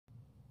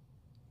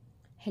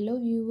Hello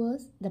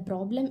viewers, the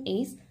problem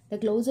is the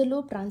closed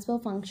loop transfer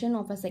function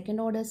of a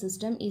second order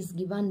system is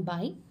given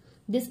by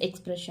this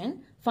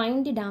expression.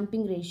 Find the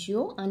damping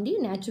ratio and the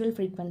natural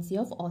frequency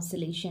of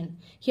oscillation.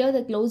 Here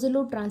the closed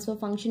loop transfer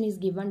function is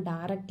given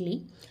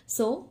directly.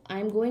 So I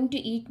am going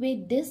to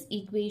equate this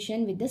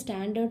equation with the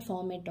standard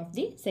format of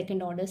the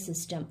second order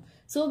system.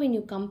 So when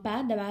you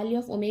compare, the value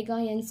of omega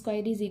n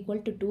square is equal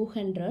to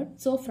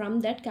 200. So from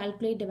that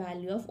calculate the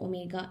value of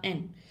omega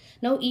n.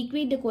 Now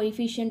equate the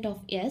coefficient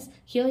of s.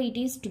 Here it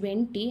is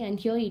 20 and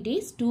here it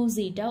is 2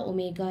 zeta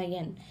omega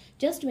n.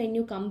 Just when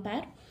you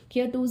compare,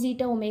 here 2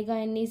 zeta omega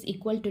n is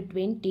equal to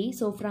 20.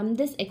 So from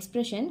this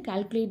expression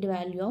calculate the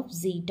value of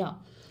zeta.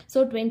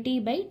 So 20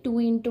 by 2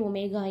 into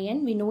omega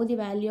n, we know the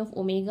value of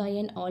omega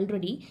n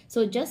already.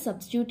 So just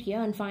substitute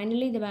here and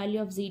finally the value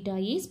of zeta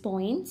is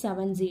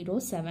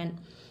 0.707.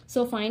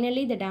 So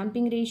finally the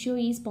damping ratio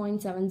is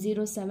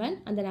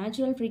 0.707 and the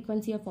natural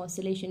frequency of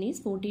oscillation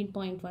is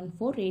 14.14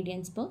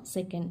 radians per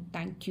second.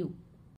 Thank you.